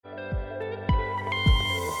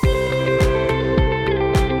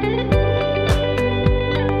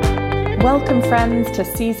Welcome, friends, to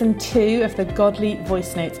Season 2 of the Godly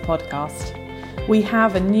Voice Notes podcast. We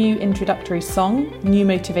have a new introductory song, new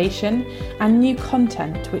motivation, and new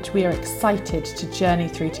content which we are excited to journey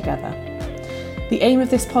through together. The aim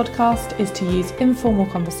of this podcast is to use informal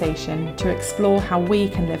conversation to explore how we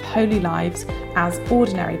can live holy lives as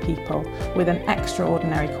ordinary people with an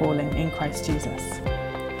extraordinary calling in Christ Jesus.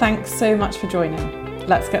 Thanks so much for joining.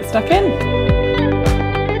 Let's get stuck in.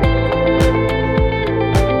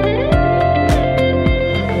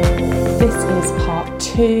 This is part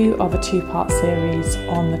 2 of a 2-part series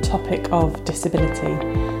on the topic of disability.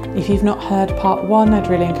 If you've not heard part 1, I'd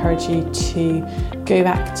really encourage you to go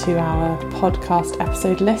back to our podcast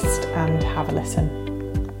episode list and have a listen.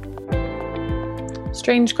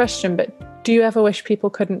 Strange question, but do you ever wish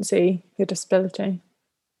people couldn't see your disability?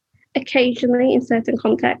 Occasionally, in certain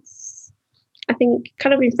contexts. I think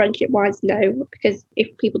kind of in friendship-wise, no, because if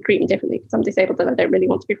people treat me differently because I'm disabled, then I don't really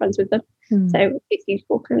want to be friends with them. So it's a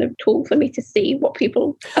useful kind of tool for me to see what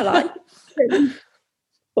people are like.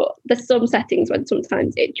 But there's some settings when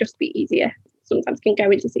sometimes it'd just be easier. Sometimes can go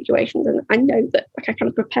into situations and I know that I kind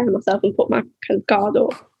of prepare myself and put my kind of guard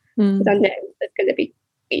up because I know there's going to be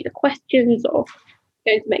either questions or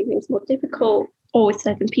going to make things more difficult, or with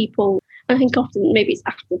certain people. I think often maybe it's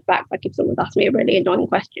after the fact, like if someone's asked me a really annoying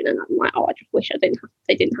question and I'm like, I just wish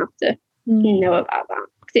they didn't have to know about that.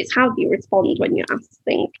 Because it's how you respond when you're asked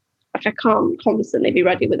things. Like I can't constantly be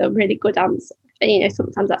ready with a really good answer. And,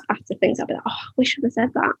 sometimes that's after things I'll be like, I wish I'd have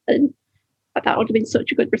said that. And that would have been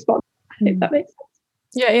such a good response. I hope that makes sense.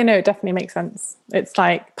 Yeah, it definitely makes sense. It's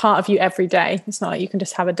like part of you every day. It's not like you can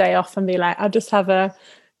just have a day off and be like, I'll just have a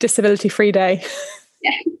disability-free day.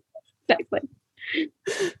 Yeah, exactly.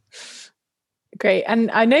 Great. And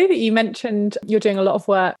I know that you mentioned you're doing a lot of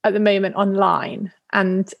work at the moment online.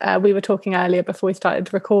 And we were talking earlier before we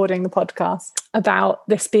started recording the podcast about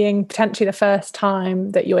this being potentially the first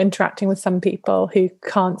time that you're interacting with some people who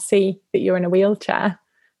can't see that you're in a wheelchair.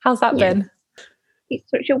 How's that been? It's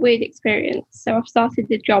such a weird experience. So I've started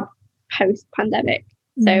the job post-pandemic.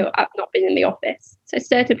 So I've not been in the office. So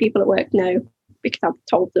certain people at work know because I've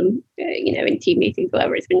told them, in team meetings,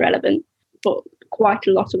 whatever, it's been relevant. But quite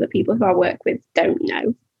a lot of the people who I work with don't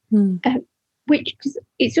know, which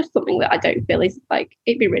is just something that I don't feel is like,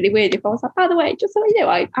 it'd be really weird if I was like, by the way, just so you know,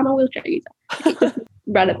 I'm a wheelchair user. It's just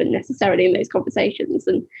relevant necessarily in those conversations.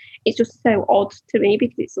 And it's just so odd to me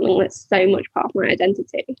because it's something that's so much part of my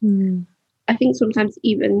identity. I think sometimes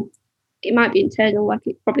even, it might be internal, like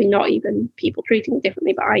it's probably not even people treating me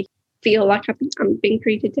differently, but I feel like I'm being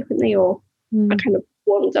treated differently, or I kind of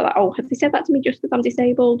wonder like, have they said that to me just because I'm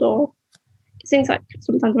disabled? Or it seems like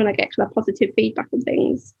sometimes when I get kind of positive feedback and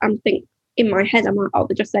things, I'm think in my head, I'm like,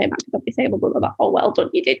 they're just saying that because I'm disabled. But I'm like, well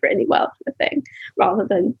done, you did really well, kind of thing, rather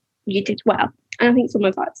than you did well. And I think some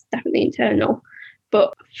of that's definitely internal.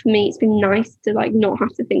 But for me, it's been nice to like not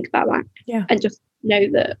have to think about that and just know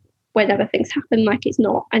that whenever things happen, like it's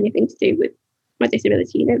not anything to do with my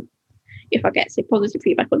disability. If I get say positive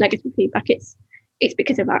feedback or negative feedback, it's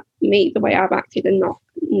because of that, me, the way I've acted, and not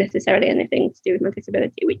necessarily anything to do with my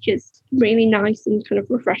disability, which is really nice and kind of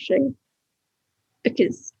refreshing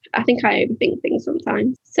because I think I overthink things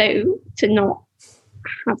sometimes. So to not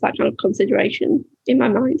have that kind of consideration in my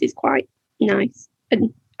mind is quite nice.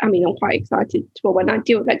 And I mean, I'm quite excited for when I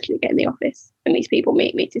do eventually get in the office and these people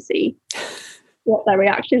meet me to see what their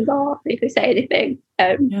reactions are, if they say anything.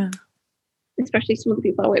 Especially some of the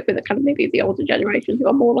people I work with are kind of maybe the older generation who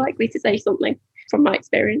are more likely to say something from my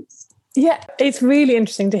experience. Yeah, it's really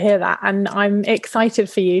interesting to hear that. And I'm excited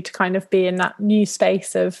for you to kind of be in that new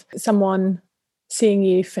space of someone seeing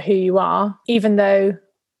you for who you are, even though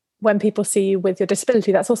when people see you with your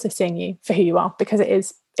disability, that's also seeing you for who you are, because it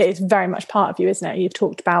is very much part of you, isn't it? You've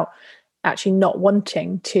talked about actually not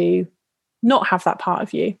wanting to not have that part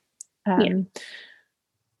of you.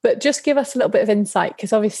 But just give us a little bit of insight,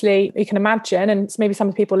 because obviously you can imagine, and maybe some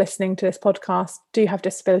of the people listening to this podcast do have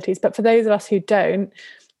disabilities, but for those of us who don't,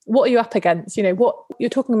 what are you up against? What you're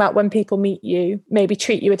talking about when people meet you, maybe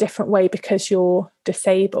treat you a different way because you're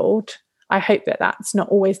disabled. I hope that that's not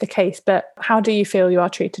always the case, but how do you feel you are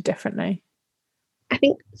treated differently? I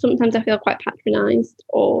think sometimes I feel quite patronised,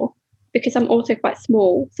 or because I'm also quite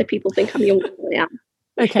small, so people think I'm younger than I am.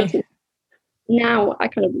 Okay. Now I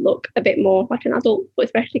kind of look a bit more like an adult, but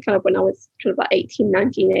especially kind of when I was kind of like 18,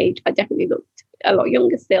 19 age, I definitely looked a lot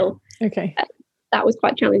younger still. Okay. That was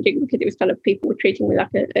quite challenging because it was kind of people were treating me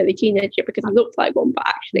like an early teenager because I looked like one, but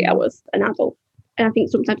actually I was an adult. And I think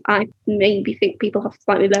sometimes I maybe think people have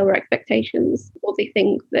slightly lower expectations, or they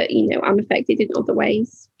think that, I'm affected in other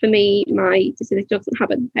ways. For me, my disability doesn't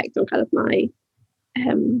have an effect on kind of my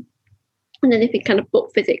and anything kind of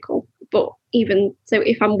but physical. But even so,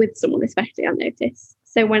 if I'm with someone, especially, I notice.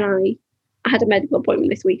 So when I had a medical appointment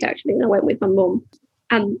this week, actually, and I went with my mum,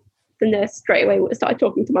 and the nurse straight away started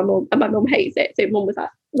talking to my mum, and my mum hates it. So mum was like,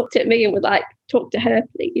 looked at me and was like, talk to her,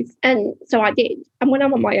 please. And so I did. And when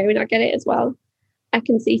I'm on my own, I get it as well. I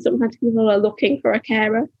can see sometimes people are looking for a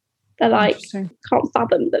carer. They're like, can't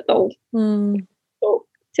fathom that they'll talk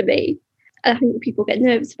to me. And I think people get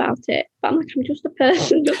nervous about it. But I'm like, I'm just a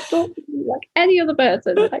person, just talk to me like any other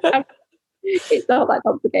person. Like, it's not that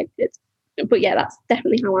complicated. But yeah, that's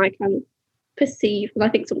definitely how I kind of perceive. And I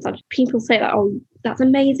think sometimes people say that, oh, that's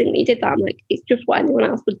amazing that you did that. I'm like, it's just what anyone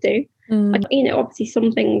else would do. Like, you know, obviously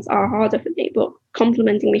some things are harder for me, but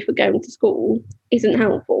complimenting me for going to school isn't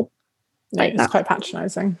helpful. No, like, it's quite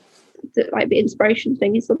patronising. Like the inspiration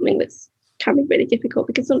thing is something that's can be really difficult,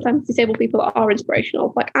 because sometimes disabled people are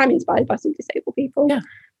inspirational. Like, I'm inspired by some disabled people,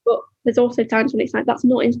 but there's also times when it's like, that's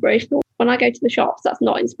not inspirational. When I go to the shops, that's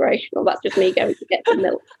not inspirational. That's just me going to get some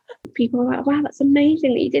milk. People are like, wow, that's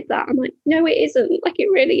amazing that you did that. I'm like, no, it isn't. Like,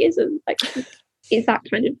 it really isn't. Like, it's that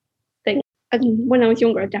kind of thing. And when I was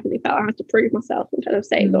younger, I definitely felt I had to prove myself and kind of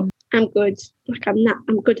say, look, I'm good. Like,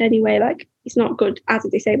 I'm good anyway. Like, it's not good as a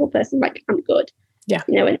disabled person. Like, I'm good. Yeah.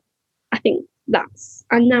 You know, and I think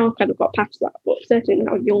and now I've kind of got past that, but certainly when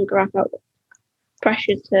I was younger, I felt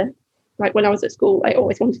pressure to, like, when I was at school, I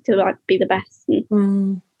always wanted to, like, be the best.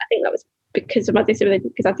 And I think that was because of my disability,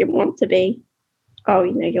 because I didn't want to be, oh,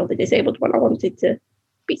 you know, you're the disabled one. I wanted to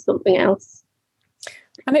be something else.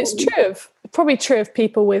 And it's probably true of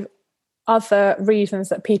people with other reasons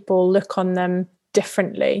that people look on them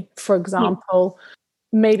differently. For example,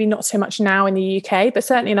 maybe not so much now in the UK, but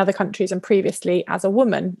certainly in other countries and previously, as a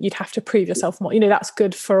woman, you'd have to prove yourself more. You know, that's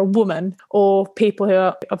good for a woman, or people who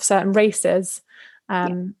are of certain races.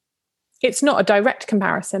 It's not a direct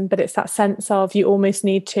comparison, but it's that sense of you almost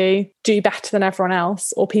need to do better than everyone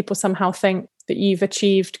else, or people somehow think that you've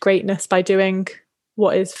achieved greatness by doing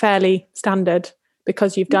what is fairly standard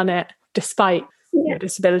because you've done it despite your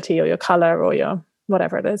disability or your colour or your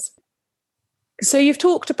whatever it is. So you've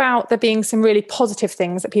talked about there being some really positive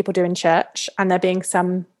things that people do in church and there being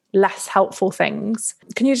some less helpful things.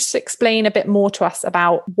 Can you just explain a bit more to us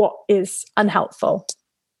about what is unhelpful?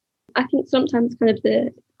 I think sometimes kind of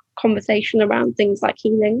the conversation around things like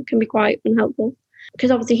healing can be quite unhelpful, because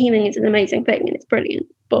obviously healing is an amazing thing and it's brilliant,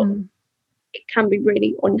 but it can be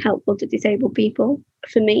really unhelpful to disabled people.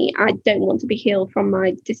 For me, I don't want to be healed from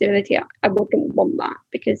my disability. I wouldn't want that,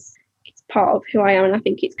 because it's part of who I am, and I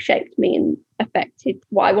think it's shaped me and affected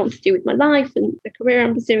what I want to do with my life, and the career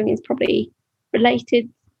I'm pursuing is probably related.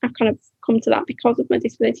 I've kind of come to that because of my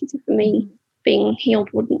disability. So for me, being healed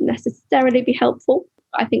wouldn't necessarily be helpful.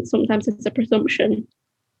 I think sometimes there's a presumption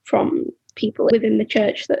from people within the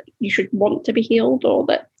church that you should want to be healed, or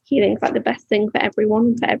that healing is like the best thing for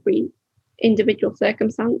everyone, for every individual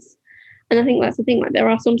circumstance. And I think that's the thing, like, there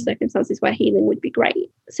are some circumstances where healing would be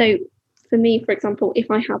great. So for me, for example, if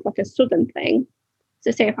I have like a sudden thing,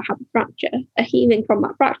 so say if I have a fracture, a healing from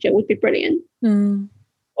that fracture would be brilliant.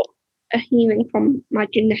 But a healing from my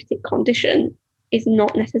genetic condition is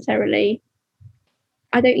not necessarily,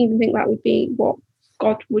 I don't even think that would be what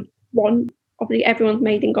God would want. Obviously, everyone's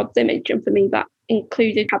made in God's image, and for me, that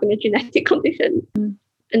included having a genetic condition.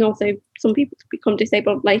 And also, some people become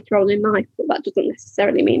disabled later on in life, but that doesn't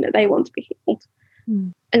necessarily mean that they want to be healed.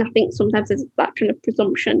 And I think sometimes there's that kind of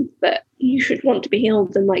presumption that you should want to be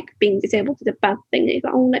healed, and like being disabled is a bad thing. It's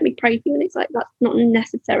like, oh, let me pray for you. And it's like, that's not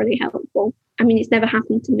necessarily helpful. I mean, it's never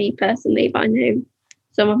happened to me personally, but I know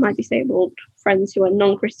some of my disabled friends who are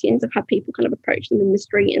non-Christians have had people kind of approach them in the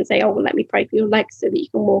street and say, oh, well, let me pray for your legs so that you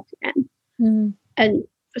can walk again. And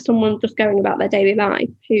for someone just going about their daily life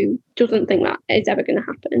who doesn't think that is ever going to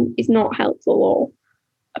happen is not helpful or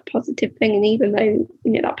a positive thing. And even though,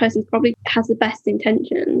 you know, that person probably has the best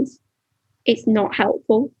intentions, it's not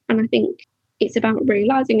helpful. And I think it's about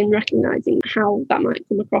realising and recognising how that might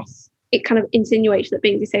come across. It kind of insinuates that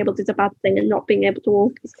being disabled is a bad thing, and not being able to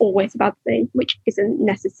walk is always a bad thing, which isn't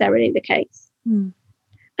necessarily the case. And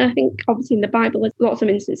I think obviously in the Bible there's lots of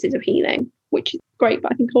instances of healing, which is great,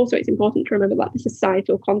 but I think also it's important to remember like the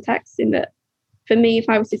societal context, in that for me, if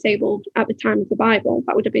I was disabled at the time of the Bible,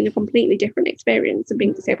 that would have been a completely different experience than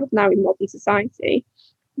being disabled now in modern society,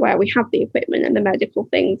 where we have the equipment and the medical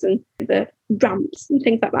things and the ramps and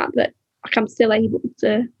things like that, that like, I'm still able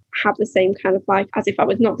to have the same kind of life as if I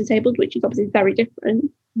was not disabled, which is obviously very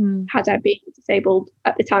different had I been disabled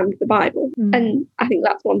at the time of the Bible. And I think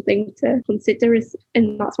that's one thing to consider, is,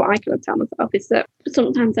 and that's what I kind of tell myself, is that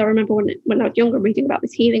sometimes I remember when I was younger reading about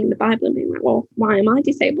this healing in the Bible and being like, well, why am I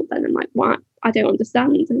disabled then? And like, why? I don't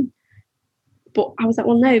understand. But I was like,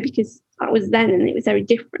 well, no, because that was then, and it was very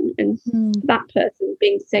different. And that person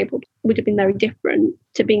being disabled would have been very different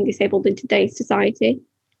to being disabled in today's society.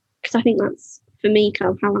 Because I think that's, for me,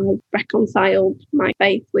 kind of how I reconciled my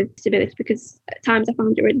faith with disability, because at times I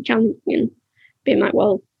found it really challenging and being like,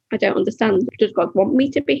 well, I don't understand. Does God want me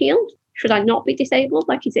to be healed? Should I not be disabled?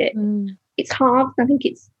 Like, is it? It's hard. I think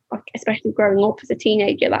it's like, especially growing up as a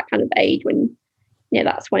teenager, that kind of age when,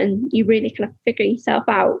 that's when you really kind of figure yourself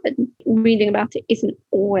out, and reading about it isn't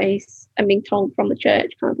always, and being told from the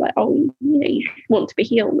church kind of like, oh, you want to be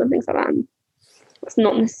healed and things like that. And that's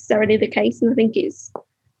not necessarily the case. And I think it's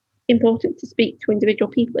important to speak to individual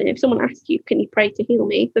people. And if someone asks you, can you pray to heal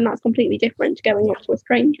me? Then that's completely different to going up to a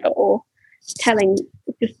stranger or telling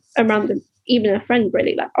just a random, even a friend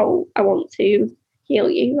really, like, oh, I want to heal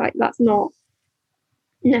you. Like, that's not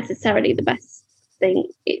necessarily the best thing.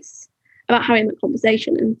 It's about having that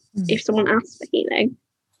conversation. And if someone asks for healing,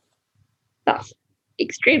 that's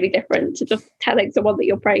extremely different to just telling someone that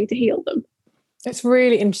you're praying to heal them. It's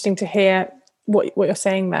really interesting to hear what you're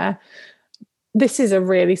saying there. This is a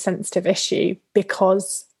really sensitive issue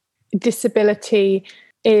because disability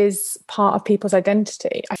is part of people's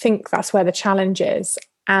identity. I think that's where the challenge is.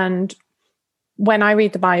 And when I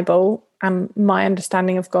read the Bible, and my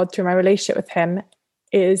understanding of God through my relationship with him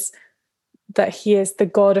is that he is the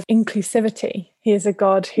God of inclusivity. He is a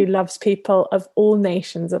God who loves people of all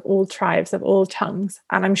nations, of all tribes, of all tongues,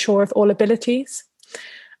 and I'm sure of all abilities.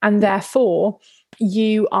 And therefore,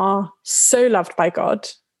 you are so loved by God,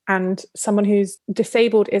 and someone who's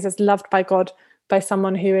disabled is as loved by God by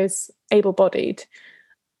someone who is able-bodied.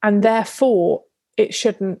 And therefore, it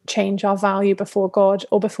shouldn't change our value before God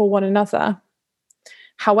or before one another.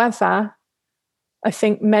 However, I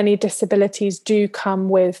think many disabilities do come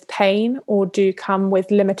with pain or do come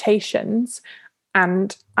with limitations.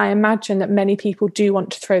 And I imagine that many people do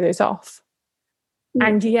want to throw those off.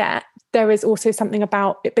 And yet there is also something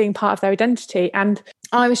about it being part of their identity. And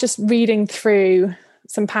I was just reading through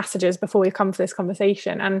some passages before we come for this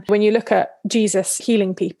conversation. And when you look at Jesus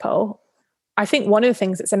healing people, I think one of the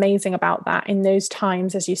things that's amazing about that in those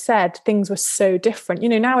times, as you said, things were so different.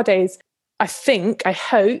 Nowadays, I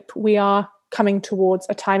hope we are coming towards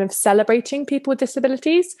a time of celebrating people with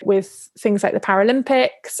disabilities with things like the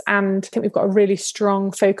Paralympics. And I think we've got a really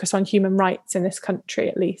strong focus on human rights in this country,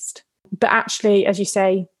 at least. But actually, as you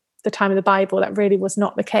say, the time of the Bible, that really was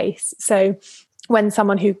not the case. So when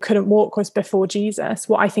someone who couldn't walk was before Jesus,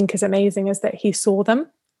 what I think is amazing is that he saw them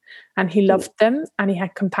and he loved them and he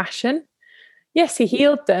had compassion. Yes, he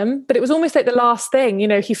healed them, but it was almost like the last thing,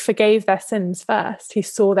 he forgave their sins first. He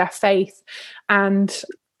saw their faith. And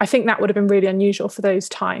I think that would have been really unusual for those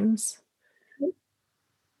times.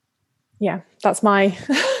 Yeah, that's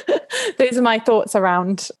those are my thoughts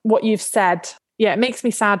around what you've said. Yeah, it makes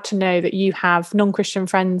me sad to know that you have non-Christian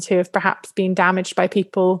friends who have perhaps been damaged by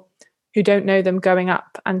people who don't know them going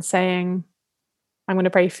up and saying, I'm going to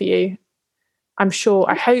pray for you.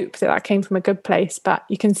 I hope that came from a good place, but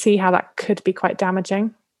you can see how that could be quite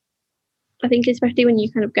damaging. I think especially when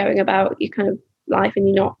you're kind of going about your kind of life and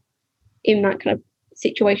you're not in that kind of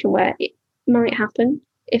situation where it might happen.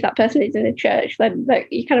 If that person is in a church, then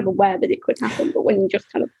you're kind of aware that it could happen. But when you're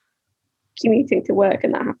just kind of commuting to work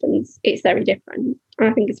and that happens, it's very different. And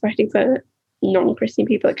I think especially for non-Christian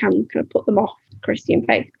people, it can kind of put them off Christian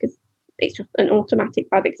faith because it's just an automatic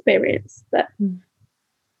bad experience that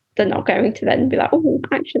they're not going to then be like, oh,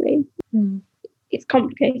 actually, it's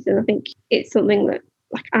complicated. And I think it's something that,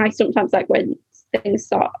 like, I sometimes, like, when things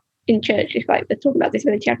start in church, if like they're talking about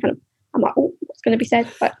disability, I'm like, oh, what's going to be said?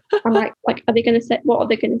 But I'm like, are they going to say, what are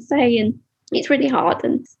they going to say? And it's really hard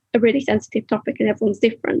and it's a really sensitive topic and everyone's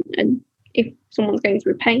different. And if someone's going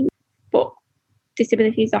through pain, but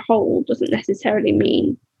disability as a whole doesn't necessarily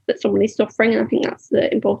mean that someone is suffering. And I think that's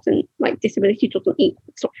the important, like, disability doesn't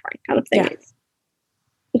equal suffering kind of thing. Yeah. It's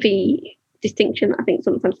the distinction that I think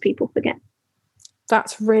sometimes people forget.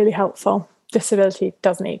 That's really helpful. Disability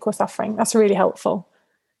doesn't equal suffering. That's really helpful.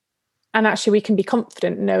 And actually, we can be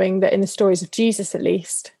confident knowing that in the stories of Jesus, at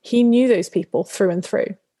least, he knew those people through and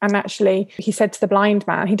through. And actually, he said to the blind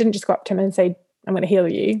man, he didn't just go up to him and say, I'm going to heal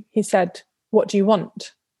you. He said, what do you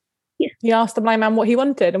want? Yeah. He asked the blind man what he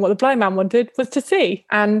wanted, and what the blind man wanted was to see.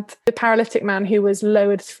 And the paralytic man who was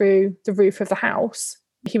lowered through the roof of the house,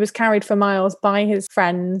 he was carried for miles by his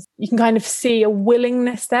friends. You can kind of see a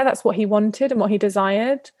willingness there. That's what he wanted and what he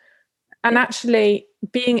desired. And actually,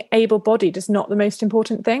 being able-bodied is not the most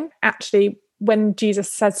important thing. Actually, when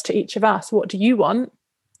Jesus says to each of us, what do you want?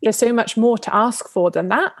 There's so much more to ask for than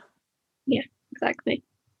that. Yeah, exactly.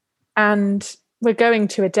 And we're going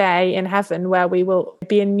to a day in heaven where we will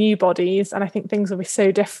be in new bodies. And I think things will be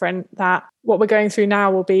so different that what we're going through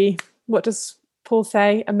now will be what does Paul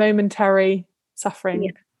say? A momentary suffering.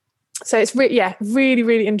 Yeah. So it's really,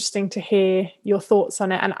 really interesting to hear your thoughts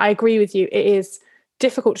on it. And I agree with you. It is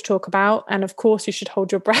difficult to talk about. And of course, you should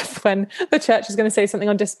hold your breath when the church is going to say something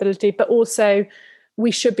on disability, but also we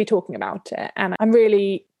should be talking about it. And I'm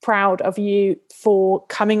really proud of you for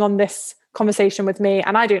coming on this conversation with me.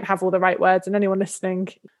 And I don't have all the right words, and anyone listening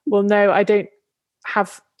will know I don't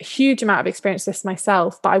have a huge amount of experience with this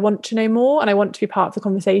myself, but I want to know more and I want to be part of the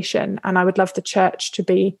conversation. And I would love the church to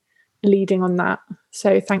be leading on that.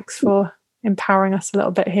 So thanks for empowering us a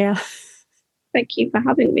little bit here. Thank you for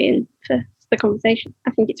having me and for the conversation.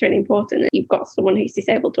 I think it's really important that you've got someone who's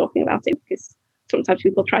disabled talking about it, because sometimes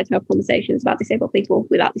people try to have conversations about disabled people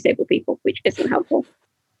without disabled people, which isn't helpful.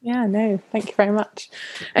 Yeah, no, thank you very much.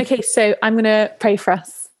 Okay, so I'm going to pray for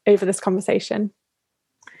us over this conversation.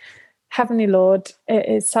 Heavenly Lord, it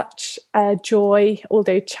is such a joy,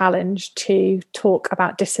 although challenge, to talk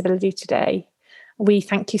about disability today. We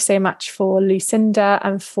thank you so much for Lucinda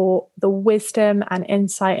and for the wisdom and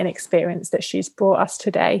insight and experience that she's brought us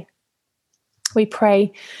today. We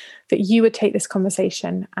pray that you would take this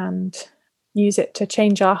conversation and use it to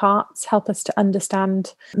change our hearts, help us to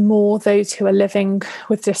understand more those who are living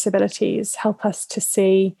with disabilities, help us to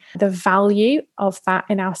see the value of that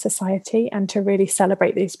in our society and to really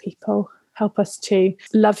celebrate these people, help us to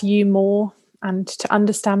love you more and to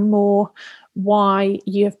understand more why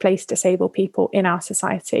you have placed disabled people in our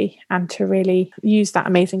society, and to really use that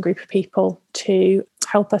amazing group of people to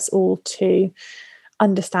help us all to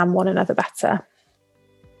understand one another better.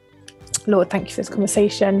 Lord, thank you for this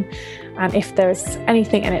conversation. And if there's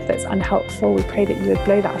anything in it that's unhelpful, we pray that you would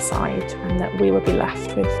blow that aside and that we would be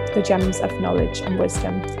left with the gems of knowledge and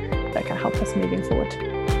wisdom that can help us moving forward.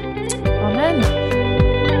 Amen.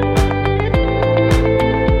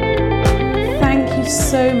 Thank you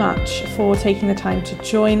so much for taking the time to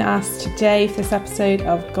join us today for this episode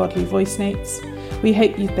of Godly Voice Notes. We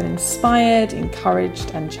hope you've been inspired,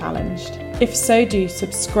 encouraged and challenged. If so, do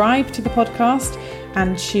subscribe to the podcast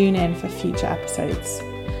and tune in for future episodes.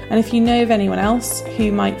 And if you know of anyone else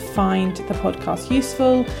who might find the podcast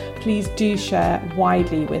useful, please do share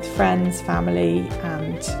widely with friends, family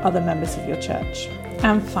and other members of your church.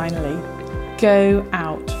 And finally, go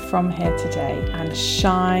out from here today and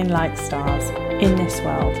shine like stars in this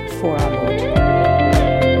world for our Lord.